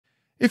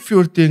If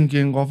you're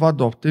thinking of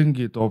adopting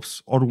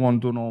GitOps or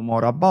want to know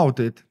more about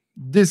it,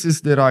 this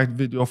is the right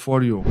video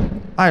for you.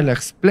 I'll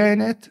explain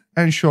it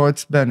and show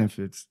its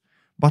benefits,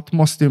 but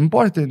most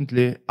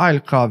importantly, I'll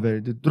cover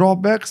the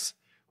drawbacks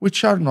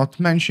which are not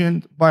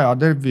mentioned by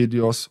other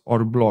videos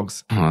or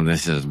blogs. Oh,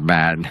 this is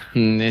bad.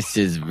 This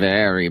is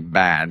very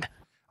bad.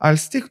 I'll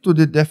stick to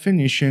the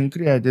definition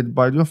created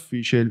by the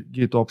official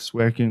GitOps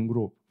Working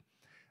Group.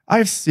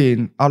 I've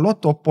seen a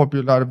lot of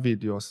popular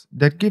videos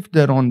that give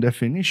their own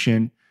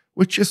definition,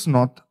 which is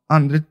not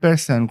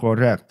 100%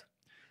 correct.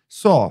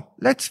 So,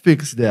 let's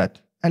fix that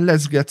and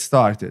let's get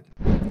started.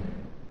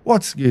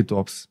 What's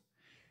GitOps?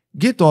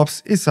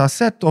 GitOps is a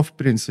set of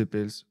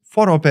principles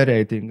for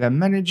operating and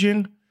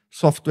managing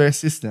software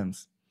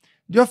systems.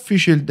 The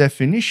official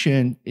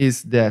definition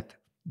is that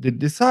the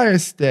desired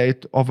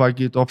state of a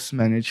GitOps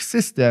managed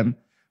system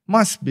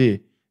must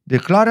be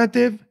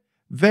declarative,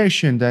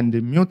 versioned and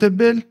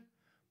immutable,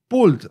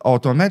 pulled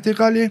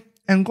automatically,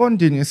 and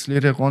continuously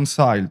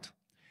reconciled.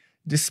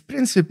 These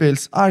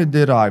principles are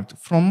derived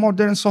from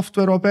modern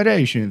software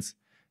operations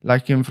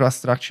like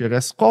infrastructure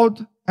as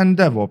code and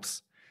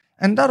DevOps,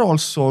 and are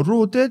also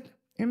rooted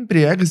in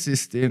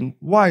pre-existing,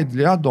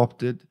 widely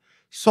adopted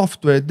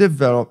software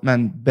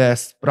development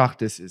best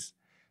practices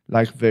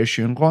like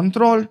version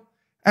control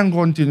and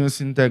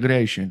continuous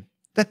integration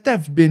that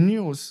have been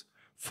used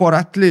for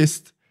at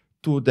least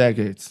 2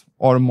 decades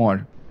or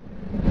more.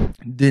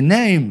 The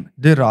name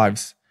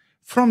derives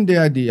from the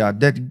idea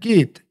that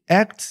Git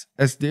acts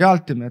as the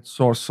ultimate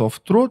source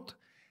of truth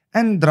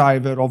and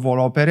driver of all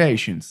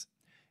operations.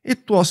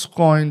 It was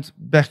coined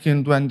back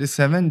in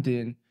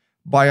 2017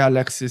 by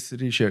Alexis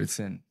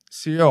Richardson,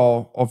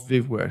 CEO of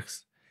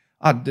Wigworks.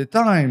 At the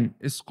time,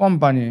 his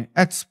company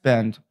had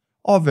spent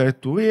over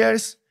 2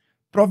 years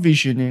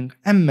provisioning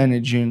and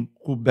managing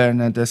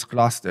Kubernetes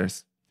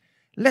clusters.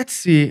 Let's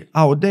see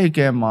how they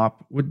came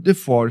up with the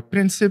 4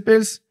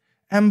 principles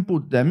and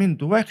put them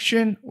into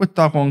action with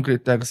a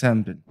concrete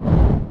example.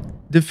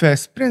 The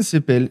first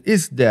principle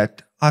is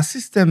that a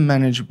system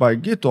managed by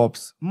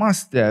GitOps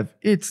must have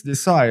its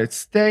desired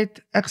state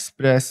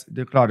expressed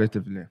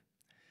declaratively.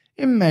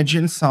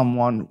 Imagine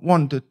someone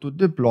wanted to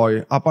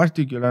deploy a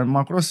particular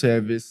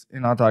microservice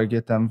in a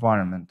target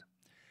environment.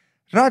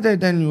 Rather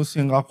than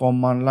using a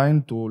command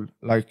line tool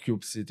like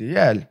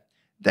kubectl,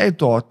 they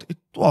thought it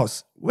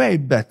was way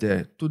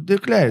better to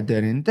declare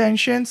their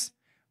intentions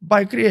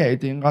by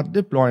creating a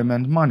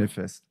deployment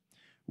manifest,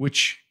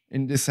 which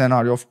in the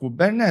scenario of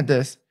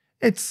Kubernetes,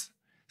 it's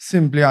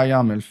simply a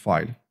YAML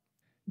file.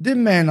 The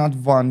main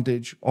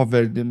advantage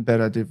over the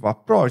imperative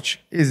approach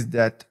is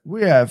that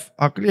we have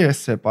a clear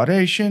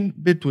separation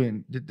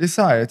between the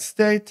desired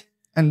state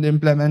and the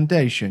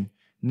implementation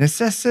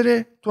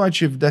necessary to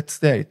achieve that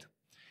state.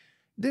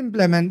 The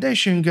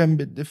implementation can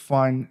be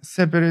defined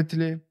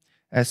separately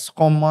as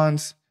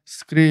commands,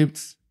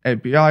 scripts,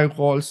 API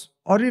calls,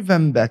 or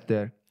even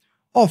better,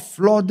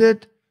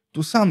 offloaded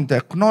to some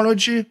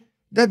technology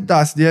that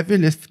does the heavy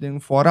lifting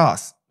for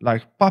us,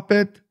 like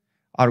Puppet,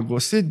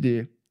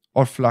 argocd,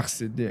 or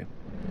fluxcd.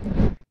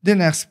 The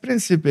next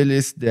principle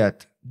is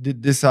that the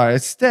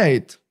desired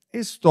state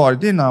is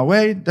stored in a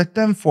way that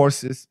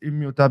enforces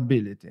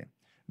immutability,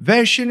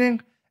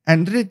 versioning,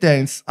 and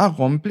retains a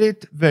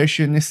complete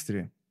version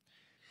history.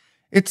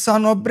 It's a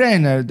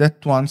no-brainer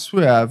that once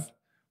we have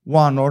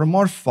one or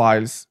more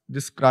files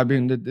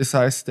describing the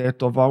desired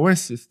state of our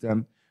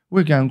system,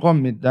 we can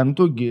commit them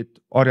to Git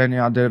or any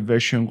other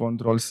version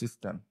control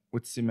system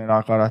with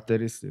similar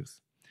characteristics.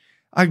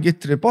 A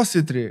Git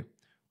repository,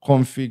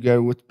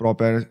 configured with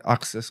proper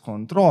access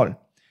control,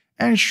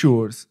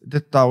 ensures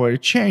that our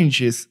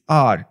changes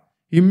are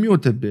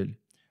immutable,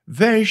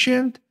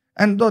 versioned,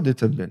 and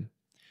auditable.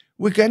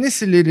 We can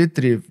easily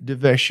retrieve the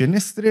version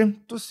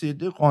history to see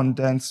the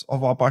contents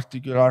of a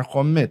particular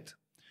commit,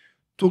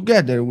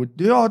 together with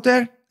the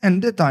author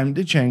and the time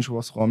the change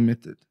was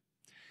committed.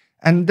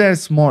 And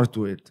there's more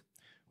to it.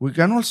 We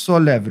can also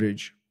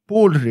leverage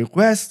pull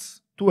requests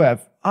to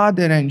have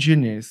other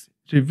engineers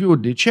review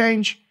the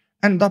change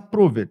and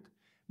approve it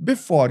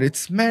before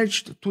it's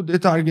merged to the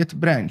target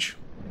branch.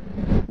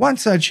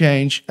 Once a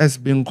change has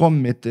been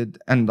committed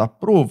and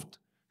approved,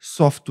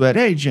 software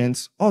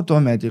agents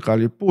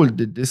automatically pull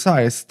the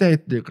desired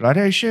state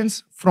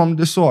declarations from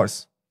the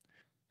source.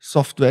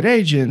 Software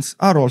agents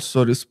are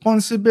also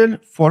responsible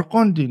for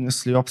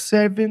continuously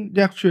observing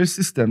the actual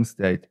system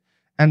state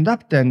and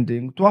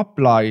attempting to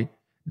apply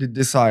the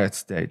desired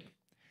state.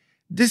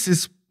 This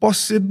is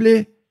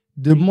possibly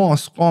the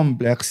most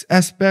complex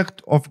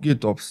aspect of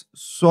GitOps,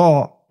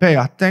 so pay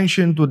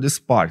attention to this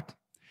part.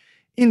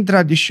 In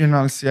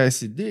traditional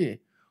CI/CD,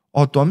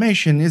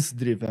 automation is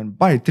driven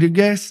by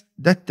triggers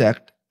that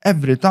act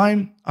every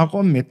time a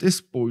commit is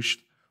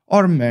pushed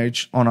or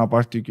merged on a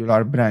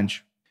particular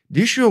branch.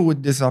 The issue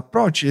with this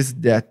approach is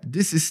that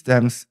the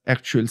system's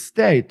actual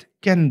state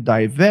can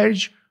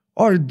diverge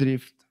or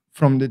drift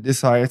from the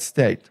desired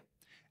state,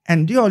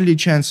 and the only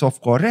chance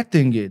of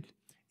correcting it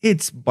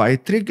is by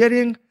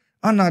triggering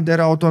another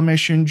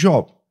automation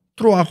job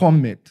through a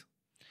commit.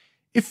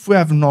 If we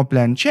have no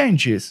planned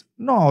changes,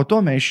 no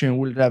automation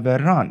will ever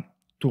run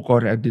to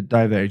correct the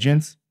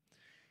divergence.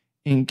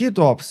 In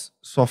GitOps,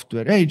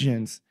 software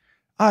agents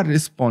are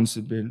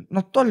responsible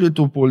not only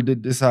to pull the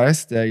desired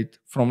state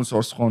from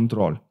source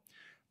control,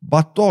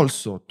 but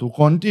also to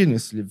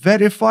continuously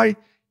verify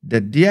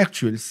that the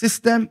actual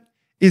system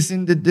is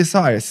in the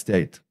desired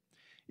state.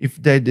 If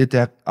they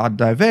detect a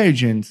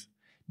divergence,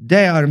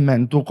 they are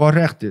meant to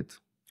correct it.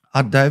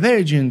 A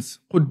divergence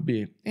could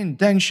be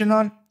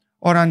intentional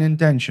or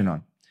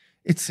unintentional.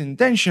 It's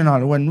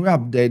intentional when we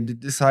update the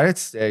desired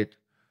state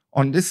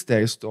on the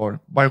state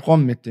store by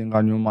committing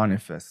a new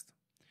manifest.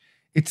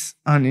 It's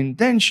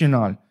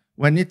unintentional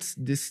when it's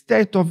the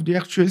state of the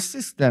actual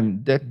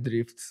system that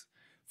drifts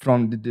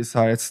from the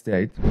desired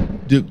state.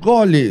 The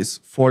goal is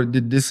for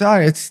the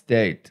desired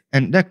state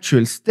and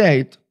actual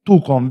state to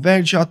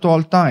converge at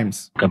all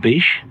times.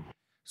 Capiche?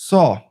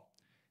 So,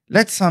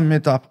 let's sum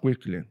it up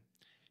quickly.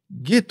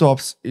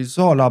 GitOps is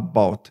all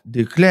about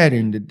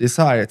declaring the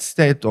desired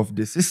state of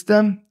the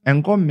system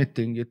and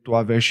committing it to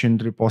a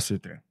versioned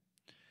repository.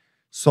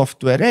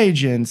 Software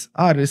agents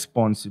are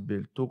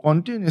responsible to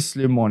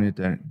continuously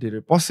monitor the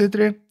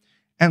repository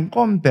and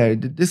compare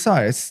the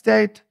desired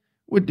state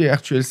with the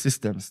actual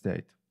system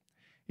state.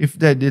 If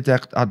they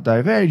detect a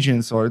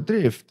divergence or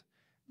drift,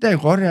 they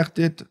correct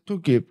it to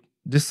keep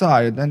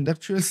desired and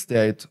actual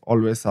state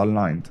always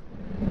aligned.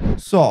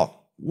 So,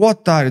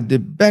 what are the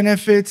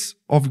benefits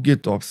of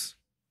GitOps?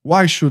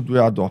 Why should we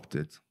adopt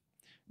it?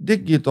 The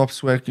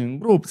GitOps Working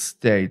Group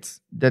states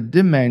that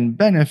the main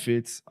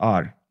benefits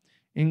are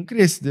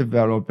increased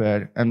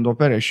developer and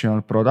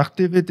operational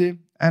productivity,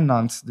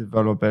 enhanced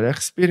developer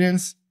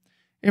experience,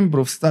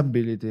 improved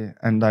stability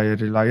and high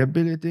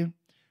reliability,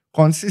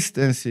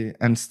 consistency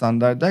and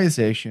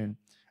standardization,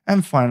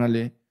 and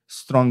finally,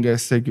 stronger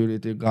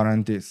security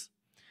guarantees.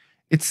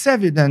 It's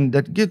evident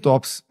that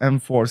GitOps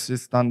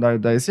enforces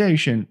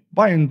standardization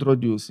by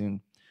introducing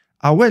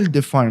a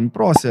well-defined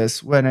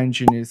process where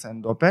engineers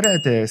and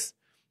operators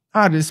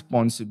are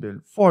responsible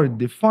for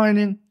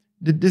defining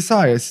the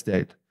desired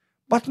state,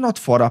 but not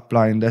for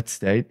applying that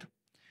state.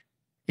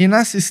 In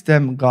a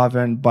system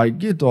governed by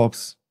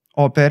GitOps,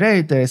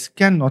 operators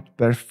cannot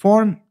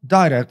perform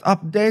direct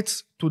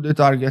updates to the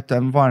target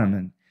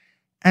environment,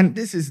 and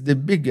this is the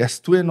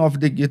biggest win of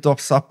the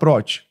GitOps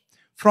approach.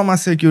 From a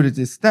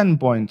security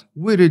standpoint,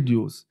 we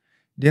reduce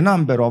the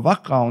number of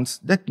accounts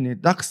that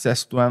need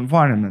access to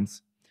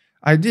environments.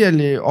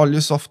 Ideally,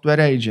 only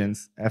software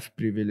agents have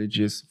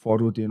privileges for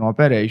routine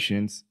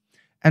operations,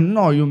 and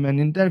no human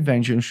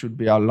intervention should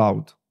be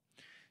allowed.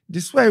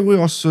 This way, we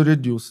also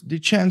reduce the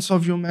chance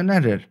of human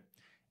error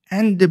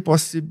and the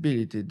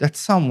possibility that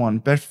someone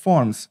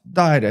performs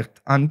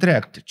direct,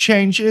 untracked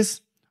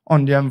changes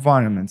on the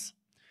environments.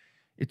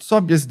 It's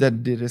obvious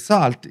that the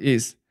result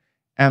is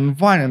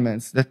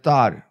environments that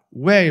are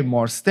way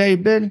more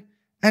stable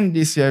and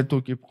easier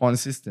to keep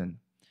consistent.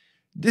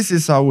 This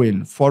is a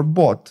win for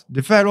both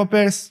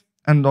developers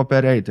and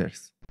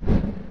operators.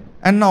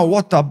 And now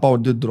what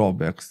about the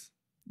drawbacks?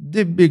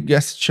 The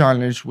biggest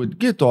challenge with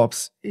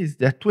GitOps is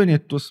that we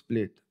need to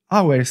split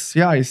our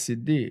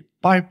CI/CD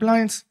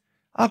pipelines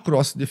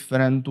across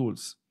different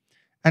tools,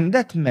 and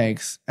that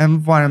makes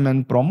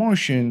environment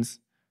promotions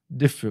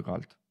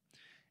difficult.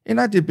 In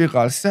a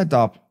typical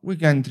setup, we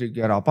can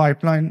trigger a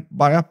pipeline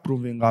by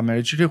approving a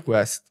merge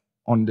request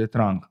on the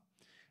trunk.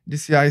 The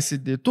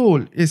CI/CD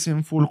tool is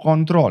in full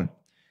control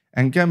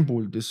and can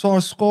pull the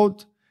source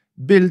code,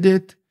 build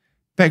it,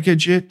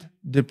 package it,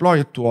 deploy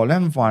it to all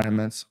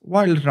environments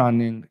while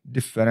running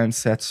different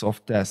sets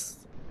of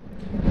tests.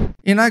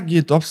 In a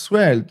GitOps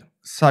world,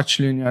 such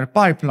linear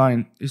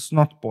pipeline is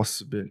not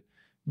possible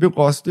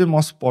because the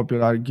most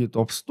popular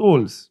GitOps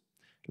tools,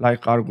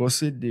 like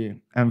argocd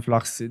and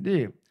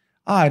fluxcd,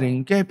 are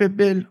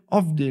incapable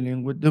of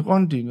dealing with the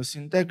continuous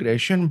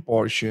integration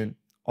portion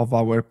of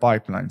our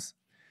pipelines.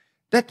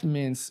 That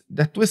means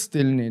that we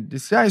still need the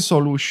CI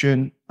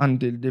solution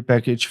until the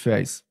package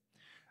phase.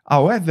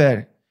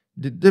 However,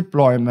 the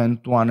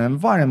deployment to an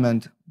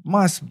environment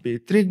must be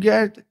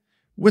triggered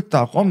with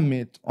a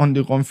commit on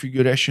the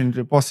configuration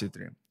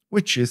repository,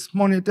 which is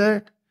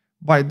monitored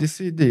by the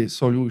CD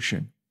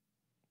solution.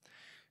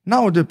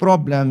 Now the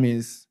problem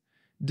is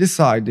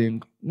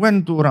deciding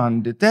when to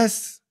run the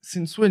tests,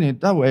 since we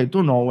need a way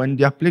to know when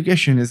the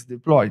application is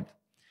deployed.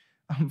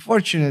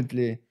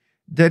 Unfortunately,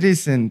 there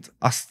isn't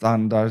a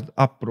standard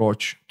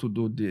approach to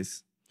do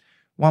this.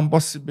 One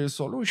possible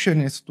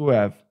solution is to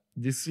have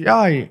the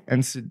CI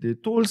and CD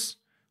tools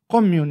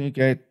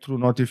communicate through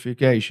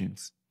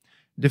notifications.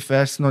 The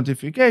first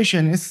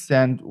notification is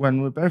sent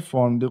when we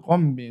perform the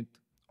commit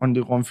on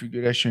the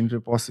configuration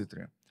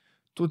repository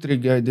to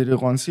trigger the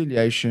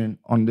reconciliation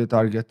on the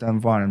target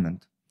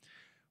environment.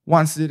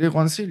 Once the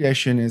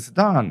reconciliation is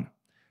done,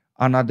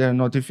 another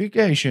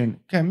notification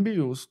can be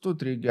used to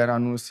trigger a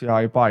new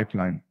CI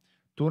pipeline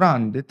to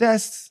run the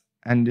tests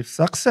and, if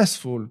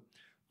successful,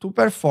 to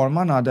perform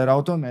another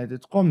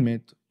automated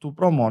commit to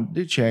promote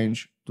the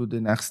change to the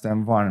next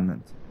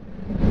environment.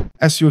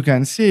 As you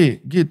can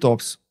see,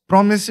 GitOps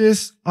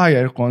promises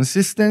higher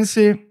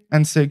consistency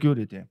and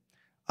security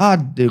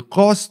at the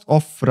cost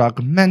of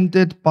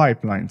fragmented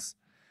pipelines.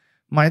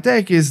 My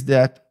take is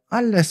that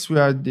unless we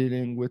are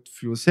dealing with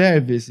few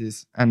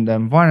services and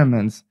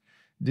environments,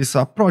 this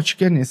approach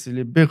can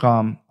easily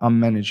become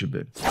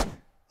unmanageable.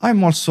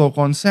 I'm also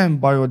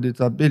concerned by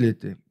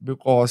auditability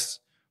because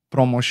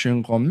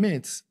promotion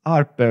commits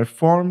are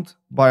performed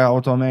by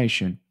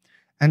automation,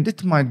 and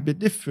it might be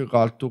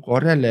difficult to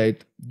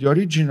correlate the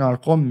original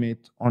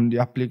commit on the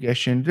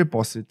application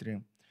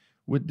repository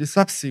with the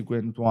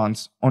subsequent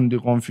ones on the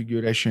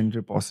configuration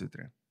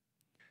repository.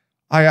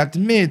 I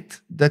admit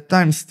that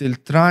I'm still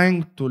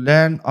trying to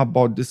learn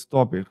about this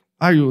topic.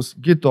 I use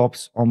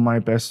GitOps on my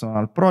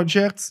personal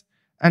projects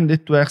and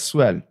it works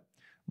well,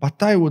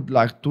 but I would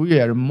like to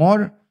hear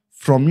more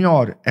from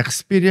your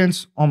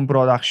experience on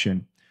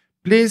production.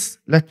 Please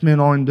let me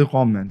know in the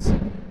comments.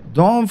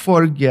 Don't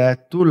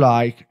forget to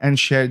like and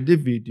share the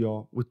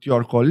video with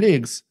your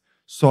colleagues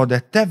so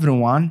that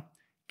everyone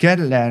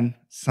can learn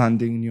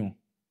something new.